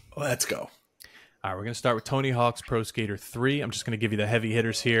reviews. Let's go. All right, we're going to start with Tony Hawk's Pro Skater 3. I'm just going to give you the heavy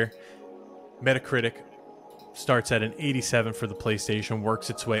hitters here. Metacritic starts at an 87 for the PlayStation,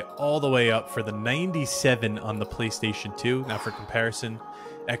 works its way all the way up for the 97 on the PlayStation 2. Now, for comparison,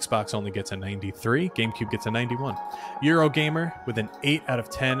 Xbox only gets a 93, GameCube gets a 91. Eurogamer with an 8 out of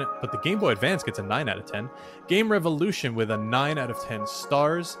 10, but the Game Boy Advance gets a 9 out of 10. Game Revolution with a 9 out of 10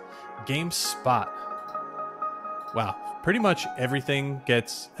 stars. GameSpot. Wow, pretty much everything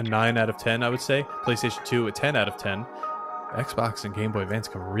gets a 9 out of 10, I would say. PlayStation 2, a 10 out of 10. Xbox and Game Boy Advance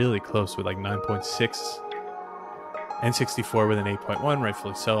come really close with like 9.6. N64 with an 8.1,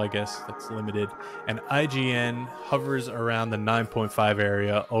 rightfully so, I guess. That's limited. And IGN hovers around the 9.5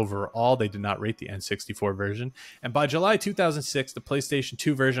 area overall. They did not rate the N64 version. And by July 2006, the PlayStation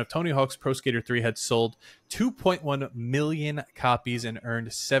 2 version of Tony Hawk's Pro Skater 3 had sold 2.1 million copies and earned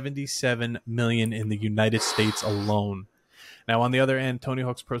 $77 million in the United States alone. Now, on the other end, Tony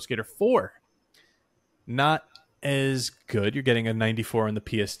Hawk's Pro Skater 4, not as good. You're getting a 94 on the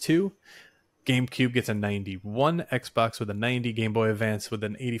PS2. GameCube gets a 91, Xbox with a 90, Game Boy Advance with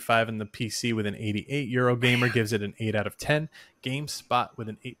an 85, and the PC with an 88. Eurogamer gives it an 8 out of 10. GameSpot with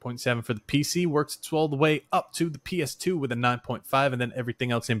an 8.7 for the PC, works its all the way up to the PS2 with a 9.5, and then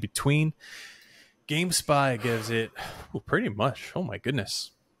everything else in between. GameSpy gives it pretty much, oh my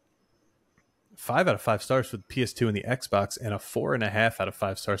goodness, 5 out of 5 stars for the PS2 and the Xbox, and a 4.5 out of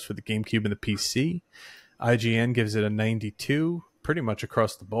 5 stars for the GameCube and the PC. IGN gives it a 92. Pretty much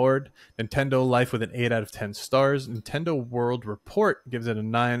across the board. Nintendo Life with an 8 out of 10 stars. Nintendo World Report gives it a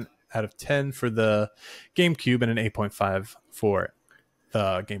 9 out of 10 for the GameCube and an 8.5 for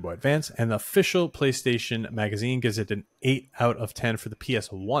the Game Boy Advance. And the official PlayStation Magazine gives it an 8 out of 10 for the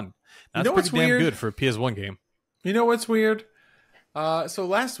PS1. That's pretty damn good for a PS1 game. You know what's weird? So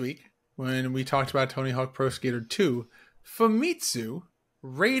last week, when we talked about Tony Hawk Pro Skater 2, Famitsu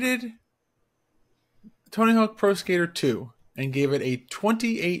rated Tony Hawk Pro Skater 2 and gave it a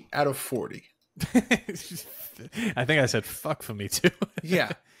 28 out of 40. I think I said fuck for me too.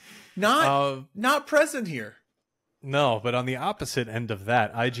 Yeah. Not present here. No, but on the opposite end of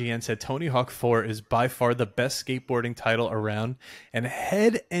that, IGN said Tony Hawk 4 is by far the best skateboarding title around and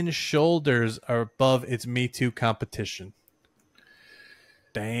head and shoulders are above its Me Too competition.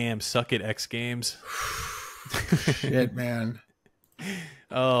 Damn, suck it, X Games. Shit, man.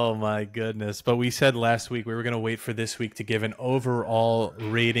 Oh my goodness. But we said last week we were going to wait for this week to give an overall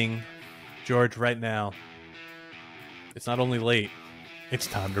rating. George, right now, it's not only late, it's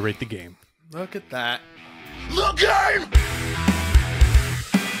time to rate the game. Look at that. The game!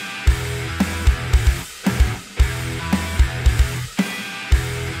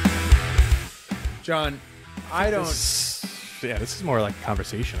 John, I don't... This is more like a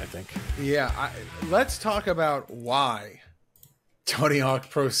conversation, I think. Yeah, let's talk about why Tony Hawk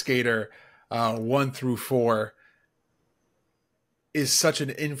Pro Skater 1 through 4 is such an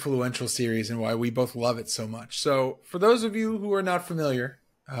influential series and why we both love it so much. So for those of you who are not familiar,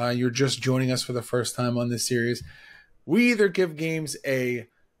 you're just joining us for the first time on this series, we either give games a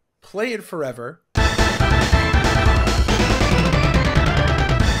play it forever,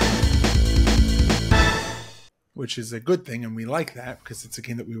 which is a good thing, and we like that because it's a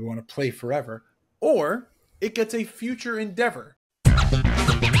game that we want to play forever, or it gets a future endeavor.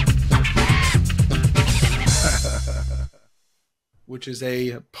 Which is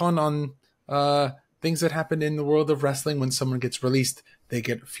a pun on things that happen in the world of wrestling. When someone gets released, they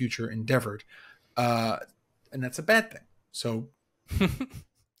get future endeavored. And that's a bad thing. So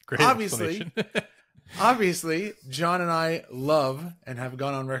Great obviously, John and I love and have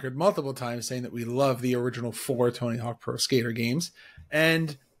gone on record multiple times saying that we love the original 4 Tony Hawk Pro Skater games.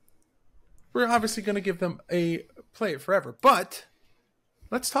 And we're obviously going to give them a play it forever. But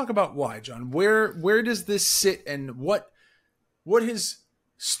let's talk about why, John. Where does this sit, and what has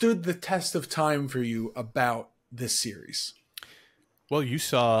stood the test of time for you about this series? Well,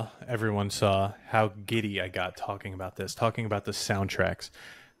 everyone saw how giddy I got talking about the soundtracks.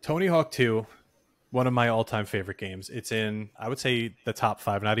 Tony Hawk 2, one of my all-time favorite games. It's in, I would say, the top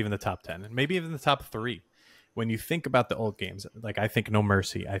 5, not even the top 10, maybe even the top 3. When you think about the old games, like I think No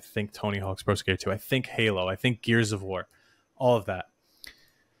Mercy, I think Tony Hawk's Pro Skater 2, I think Halo, I think Gears of War, all of that.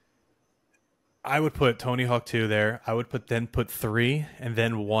 I would put Tony Hawk 2 there. I would put 3 and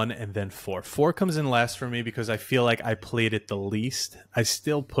then 1 and then 4. 4 comes in last for me because I feel like I played it the least. I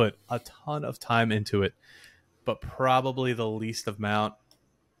still put a ton of time into it, but probably the least amount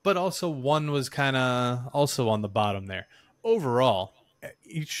but also one was kind of also on the bottom there. Overall,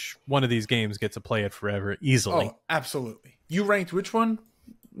 each one of these games gets to play it forever easily. Oh, absolutely. You ranked which one?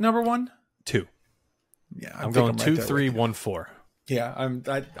 Number 1? 2. Yeah, I'm going 2, 3, 1, 4. Yeah,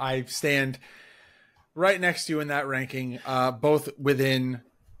 I stand right next to you in that ranking, both within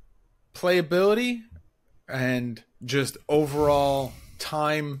playability and just overall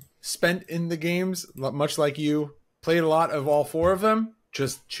time spent in the games. Much like you, played a lot of all 4 of them.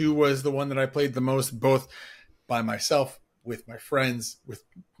 Just 2 was the one that I played the most, both by myself, with my friends, with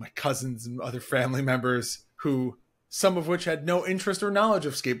my cousins and other family members, who some of which had no interest or knowledge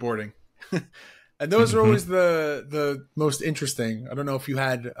of skateboarding. And those are always the most interesting. I don't know if you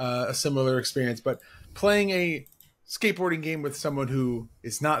had a similar experience, but playing a skateboarding game with someone who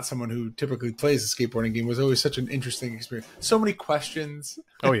is not someone who typically plays a skateboarding game was always such an interesting experience. So many questions.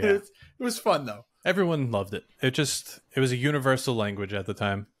 Oh, yeah. It was fun, though. Everyone loved it. It was a universal language at the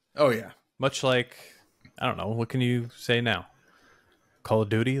time. Oh, yeah. Much like, I don't know, what can you say now? Call of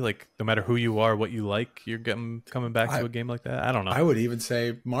Duty, like no matter who you are, what you like, you're coming back to a game like that. I don't know. I would even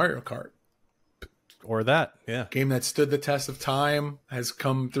say Mario Kart. Or that, yeah. Game that stood the test of time, has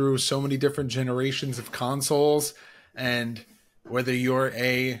come through so many different generations of consoles, and whether you're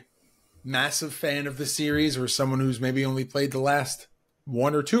a massive fan of the series or someone who's maybe only played the last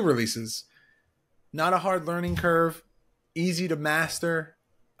 1 or 2 releases, not a hard learning curve, easy to master.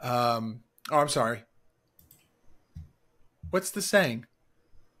 I'm sorry. What's the saying?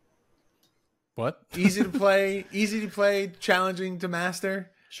 What? Easy to play, challenging to master.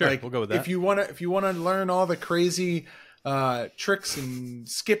 Sure, we'll go with that. If you want to learn all the crazy tricks and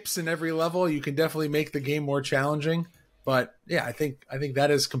skips in every level, you can definitely make the game more challenging. But yeah, I think that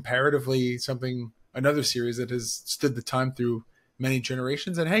is comparatively another series that has stood the time through many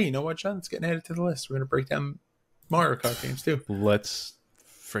generations. And hey, you know what, John? It's getting added to the list. We're going to break down Mario Kart games too. Let's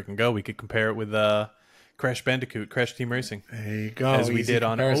freaking go. We could compare it with Crash Bandicoot, Crash Team Racing. There you go. As we did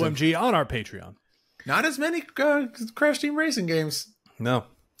comparison. On OMG on our Patreon. Not as many Crash Team Racing games. No.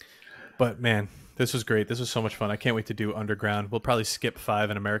 But man, this was great. This was so much fun. I can't wait to do Underground. We'll probably skip 5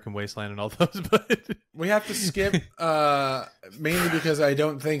 and American Wasteland and all those, but we have to skip mainly because I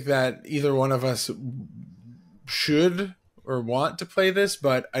don't think that either one of us should or want to play this,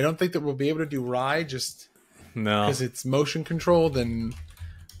 but I don't think that we'll be able to do Rye just because it's motion controlled, and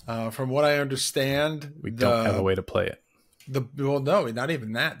from what I understand, we don't have a way to play it. No, not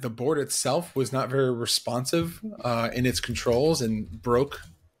even that. The board itself was not very responsive in its controls and broke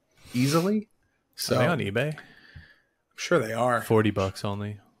easily. So are they on eBay? I'm sure they are. $40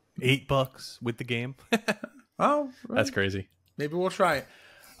 only. $8 with the game. Oh, right. That's crazy. Maybe we'll try it.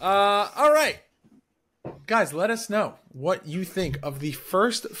 All right. Guys, let us know what you think of the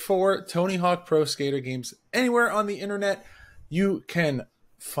first 4 Tony Hawk Pro Skater games anywhere on the internet. You can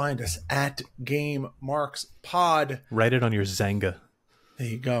find us at Game Marks Pod. Write it on your Zanga. There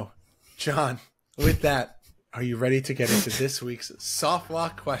you go. John, with that, are you ready to get into this week's soft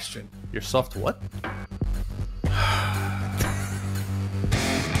lock question? Your soft what?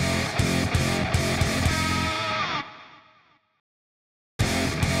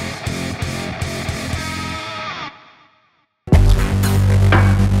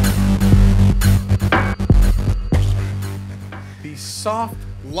 The soft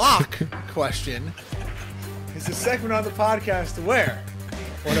lock question is a segment on the podcast where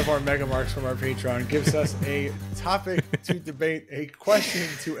one of our mega marks from our Patreon gives us a topic to debate, a question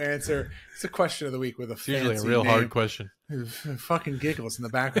to answer. It's a question of the week with a fancy usually a real name. hard question. Fucking giggles in the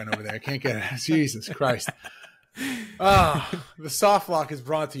background over there. I can't get it. Jesus Christ. The soft lock is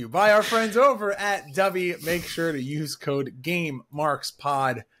brought to you by our friends over at W. Make sure to use code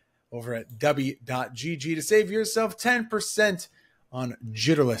GameMarksPod over at W.GG to save yourself 10% on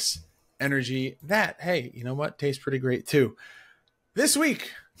jitterless energy. That, hey, you know what? Tastes pretty great too. This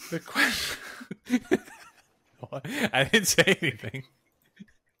week, the question... I didn't say anything.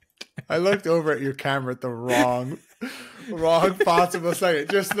 I looked over at your camera at the wrong possible second.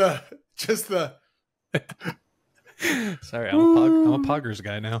 Just the. Sorry, I'm a Poggers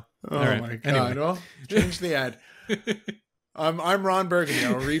guy now. Oh my god! Anyway. Well, change the ad. I'm Ron Burgundy.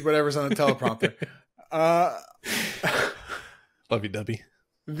 I'll read whatever's on the teleprompter. Love you, Dubby.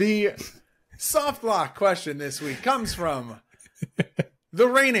 The soft lock question this week comes from the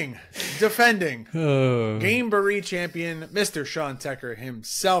reigning, defending Game Baree champion, Mr. Sean Tecker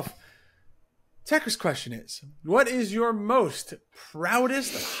himself. Tecker's question is, what is your most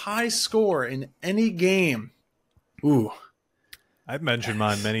proudest high score in any game? Ooh. I've mentioned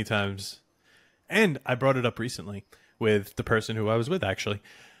mine many times. And I brought it up recently with the person who I was with, actually.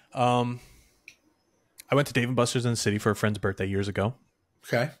 I went to Dave & Buster's in the city for a friend's birthday years ago.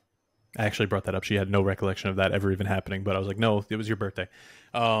 Okay. I actually brought that up. She had no recollection of that ever even happening, but I was like, no, it was your birthday.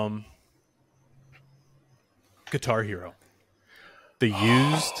 Guitar Hero. The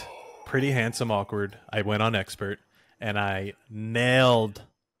used, pretty handsome, awkward. I went on expert, and I nailed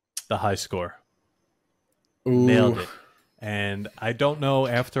the high score. Ooh. Nailed it. And I don't know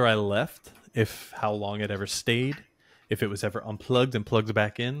after I left if how long it ever stayed, if it was ever unplugged and plugged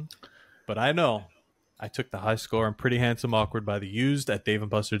back in. But I know I took the high score on Pretty Handsome Awkward by the used at Dave &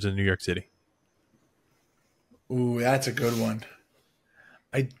 Buster's in New York City. Ooh, that's a good one.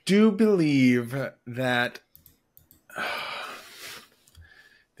 I do believe that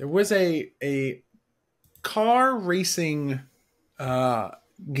there was a car racing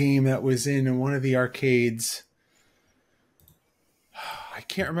game that was in one of the arcades. I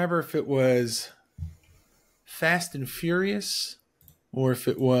can't remember if it was Fast and Furious or if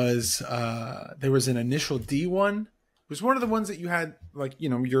it was there was an Initial D one. It was one of the ones that you had, like, you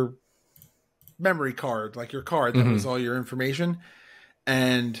know, your memory card, like your card that was all your information.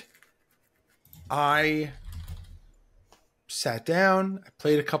 And I sat down, I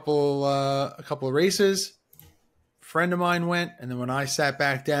played a couple of races. Friend of mine went, and then when I sat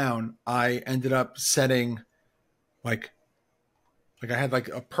back down, I ended up setting like I had like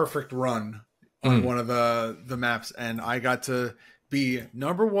a perfect run on one of the maps, and I got to be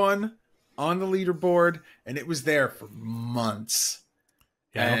number one on the leaderboard, and it was there for months.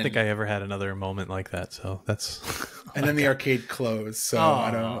 Yeah, I don't think I ever had another moment like that, so that's... And then the arcade closed, so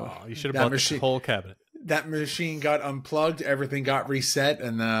I don't know. You should have bought the whole cabinet. That machine got unplugged, everything got reset,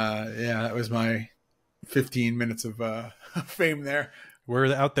 and yeah, that was my 15 minutes of fame there.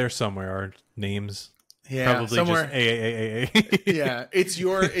 We're out there somewhere, our names... Yeah, probably somewhere. Just A. Yeah, it's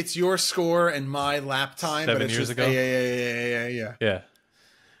your score and my lap time. 7 but it's years just ago. Yeah.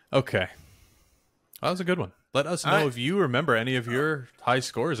 Okay, that was a good one. Let us know if you remember any of your high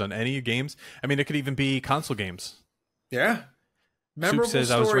scores on any games. I mean, it could even be console games. Yeah. Soup says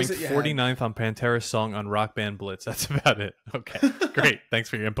I was ranked 49th on Pantera's song on Rock Band Blitz. That's about it. Okay, great. Thanks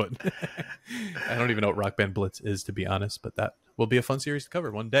for your input. I don't even know what Rock Band Blitz is, to be honest, but that will be a fun series to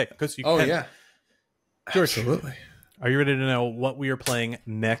cover one day. Because you can. Yeah. George, absolutely. Are you ready to know what we are playing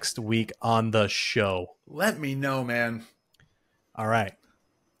next week on the show? Let me know, man. All right.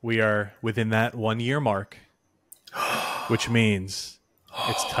 We are within that 1 year mark, which means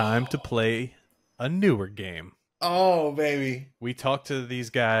it's time to play a newer game. Oh, baby. We talked to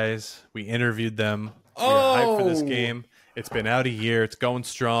these guys. We interviewed them. We are hyped for this game. It's been out a year. It's going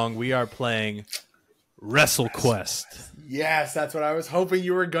strong. We are playing WrestleQuest. Yes, that's what I was hoping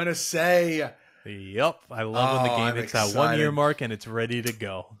you were going to say. Yep, I love when the game hits that 1 year mark and it's ready to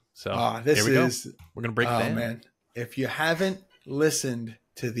go. So this here we go. is We're gonna break it down. Man, if you haven't listened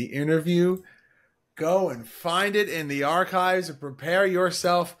to the interview, go and find it in the archives and prepare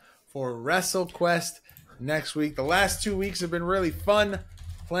yourself for WrestleQuest next week. The last 2 weeks have been really fun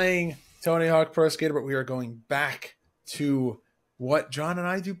playing Tony Hawk Pro Skater, but we are going back to what John and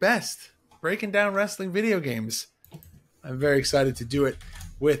I do best: breaking down wrestling video games. I'm very excited to do it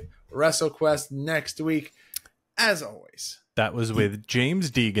with WrestleQuest next week, as always. That was with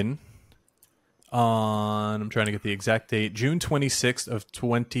James Deegan on, I'm trying to get the exact date, June 26th of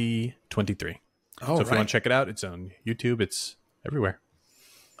 2023. So if you want to check it out, it's on YouTube. It's everywhere.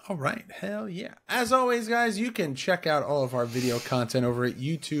 All right. Hell yeah. As always, guys, you can check out all of our video content over at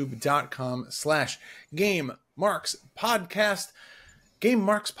youtube.com/GameMarksPodcast.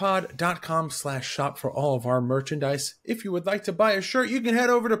 GameMarksPod.com/shop for all of our merchandise. If you would like to buy a shirt, you can head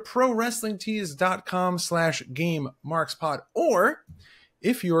over to ProWrestlingTees.com/GameMarksPod. Or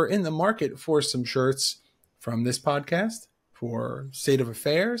if you're in the market for some shirts from this podcast, for State of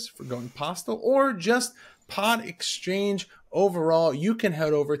Affairs, for Going Postal, or just Pod Exchange overall, you can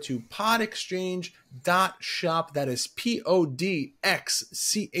head over to podexchange.shop. That is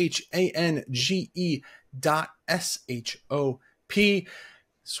PODXCHANGE.SHOP.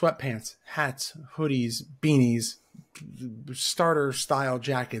 Sweatpants, hats, hoodies, beanies, starter style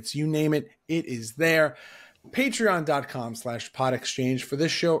jackets, you name it, it is there. Patreon.com/podexchange for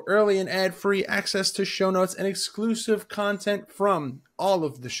this show, early and ad-free access to show notes and exclusive content from all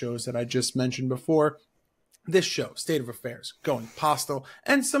of the shows that I just mentioned before. This show, State of Affairs, Going Postal,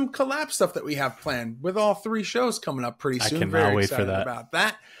 and some collab stuff that we have planned with all three shows coming up pretty soon. I cannot wait for that. About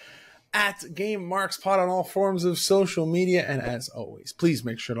that. At Game Marks Pod on all forms of social media. And as always, please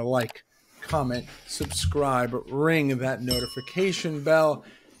make sure to like, comment, subscribe, ring that notification bell.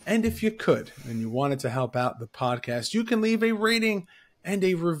 And if you could, and you wanted to help out the podcast, you can leave a rating and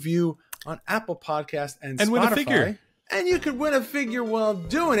a review on Apple Podcast and Spotify. Win a figure. And you could win a figure while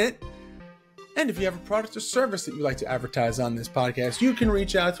doing it. And if you have a product or service that you'd like to advertise on this podcast, you can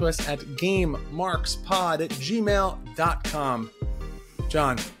reach out to us at gamemarkspod@gmail.com.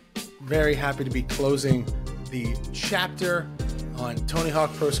 John, very happy to be closing the chapter on Tony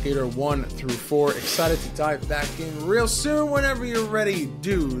Hawk Pro Skater 1 through 4. Excited to dive back in real soon. Whenever you're ready,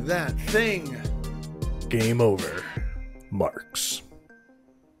 do that thing. Game over. Marks.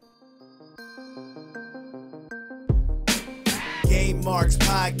 Game Marks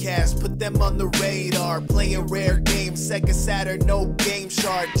Podcast, put them on the radar. Playing rare games, Sega Saturn, no Game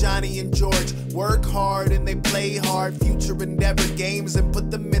Shark. Johnny and George work hard and they play hard. Future endeavor games and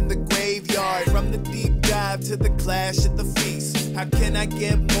put them in the graveyard. From the deep dive to the clash at the feast. How can I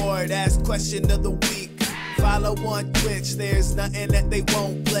get more? That's question of the week. Follow on Twitch, there's nothing that they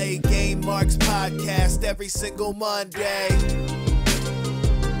won't play. Game Marks Podcast every single Monday.